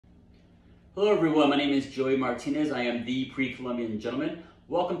Hello everyone, my name is Joey Martinez. I am the Pre-Columbian gentleman.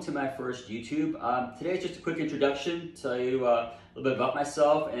 Welcome to my first YouTube. Today is just a quick introduction, tell you a little bit about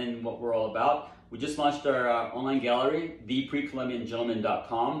myself and what we're all about. We just launched our online gallery,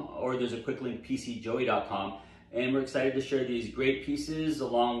 theprecolumbiangentleman.com, or there's a quick link, pcjoey.com. And we're excited to share these great pieces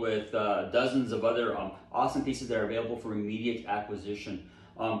along with dozens of other awesome pieces that are available for immediate acquisition.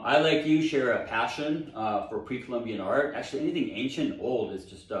 I, like you, share a passion for pre-Columbian art. Actually, anything ancient and old is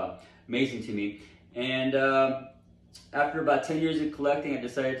just amazing to me. And after about 10 years of collecting, I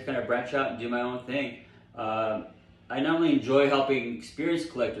decided to kind of branch out and do my own thing. I not only enjoy helping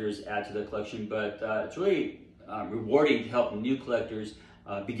experienced collectors add to their collection, but it's really rewarding to help new collectors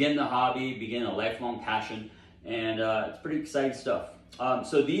begin the hobby, begin a lifelong passion, and it's pretty exciting stuff.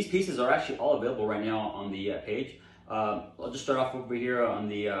 So these pieces are actually all available right now on the page. I'll just start off over here on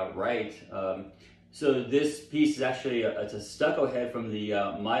the right. So this piece is actually it's a stucco head from the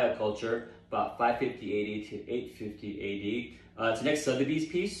Maya culture, about 550 AD to 850 AD. It's an ex-Sotheby's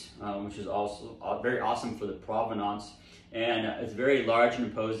piece, which is also very awesome for the provenance. And it's very large and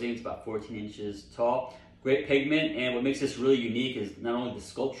imposing. It's about 14 inches tall. Great pigment, and what makes this really unique is not only the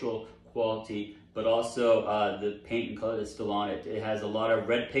sculptural quality, but also the paint and color that's still on it. It has a lot of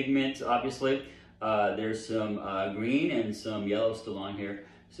red pigment, obviously. There's some green and some yellow still on here.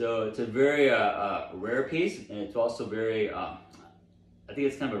 So it's a very rare piece, and it's also very, I think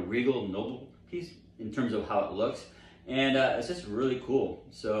it's kind of a regal, noble piece in terms of how it looks. And it's just really cool.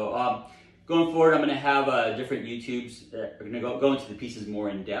 So going forward, I'm going to have different YouTubes that are going to go into the pieces more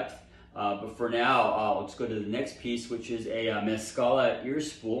in depth. But for now, let's go to the next piece, which is a Mescala ear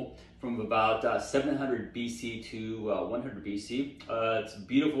spool from about 700 BC to 100 BC. It's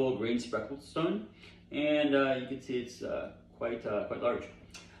beautiful green speckled stone, and you can see it's quite large.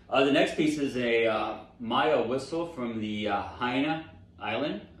 The next piece is a Maya whistle from the Jaina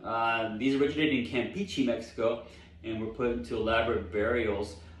Island. These originated in Campeche, Mexico, and were put into elaborate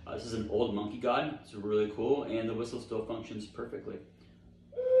burials. This is an old monkey god. It's really cool, and the whistle still functions perfectly.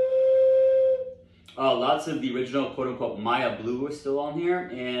 Lots of the original quote-unquote Maya blue is still on here,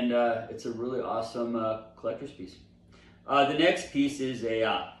 and it's a really awesome collector's piece. The next piece is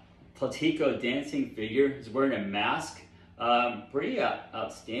a Platico dancing figure. He's wearing a mask. Pretty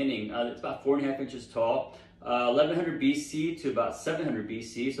outstanding. It's about 4.5 inches tall. 1100 BC to about 700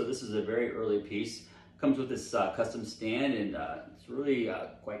 BC, so this is a very early piece. Comes with this custom stand, and it's really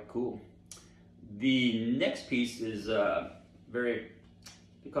quite cool. The next piece is they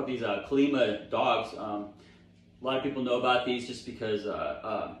call these Kalima dogs. A lot of people know about these just because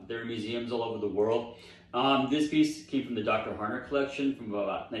they're in museums all over the world. This piece came from the Dr. Harner collection from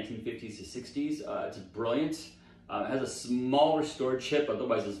about 1950s to 60s. It's brilliant. It has a small restored chip,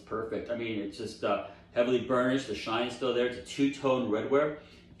 otherwise it's perfect. I mean, it's just heavily burnished. The shine is still there. It's a two-tone redware,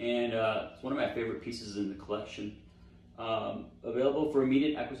 and it's one of my favorite pieces in the collection. Available for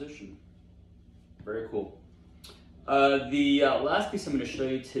immediate acquisition. Very cool. The last piece I'm going to show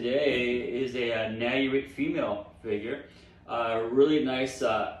you today is a Nayarit female figure. Really nice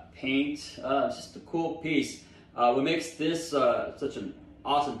paint. It's just a cool piece. What makes this such an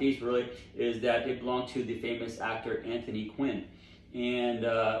awesome piece really is that it belonged to the famous actor Anthony Quinn, and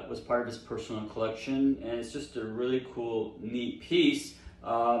was part of his personal collection, and it's just a really cool, neat piece.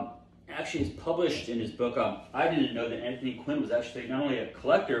 Actually, it's published in his book. I didn't know that Anthony Quinn was actually not only a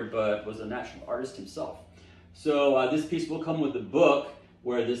collector, but was a national artist himself. So this piece will come with the book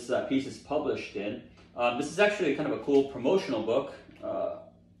where this piece is published in. This is actually kind of a cool promotional book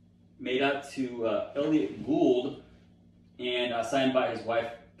made out to Elliot Gould and signed by his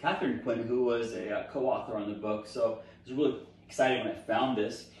wife, Catherine Quinn, who was a co-author on the book. So I was really excited when I found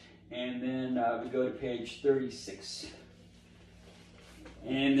this. And then we go to page 36.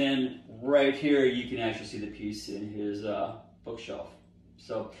 And then right here, you can actually see the piece in his bookshelf.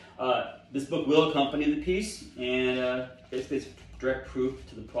 So this book will accompany the piece, and basically it's direct proof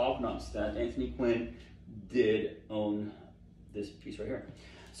to the provenance that Anthony Quinn did own this piece right here.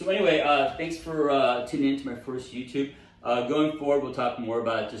 So anyway, thanks for tuning in to my first YouTube. Going forward, we'll talk more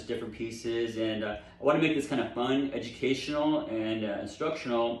about just different pieces, and I want to make this kind of fun, educational, and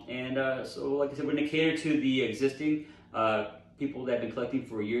instructional. And so, like I said, we're going to cater to the existing people that have been collecting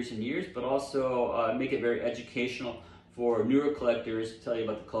for years and years, but also make it very educational for newer collectors, to tell you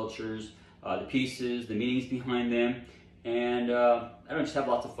about the cultures, the pieces, the meanings behind them, and I don't know, just have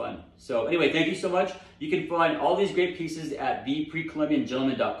lots of fun. So anyway, thank you so much. You can find all these great pieces at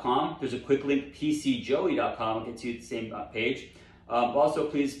theprecolumbiangentleman.com. There's a quick link, pcjoey.com. I'll get you the same page. Also,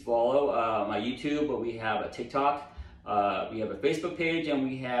 please follow my YouTube, but we have a TikTok, we have a Facebook page, and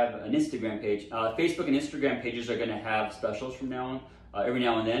we have an Instagram page. Facebook and Instagram pages are going to have specials from now on, every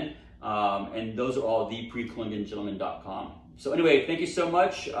now and then. and those are all theprecolumbiangentleman.com. So anyway, thank you so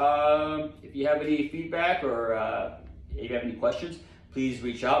much. If you have any feedback or if you have any questions, please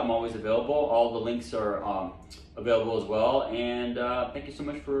reach out. I'm always available. All the links are available as well. And thank you so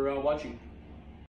much for watching.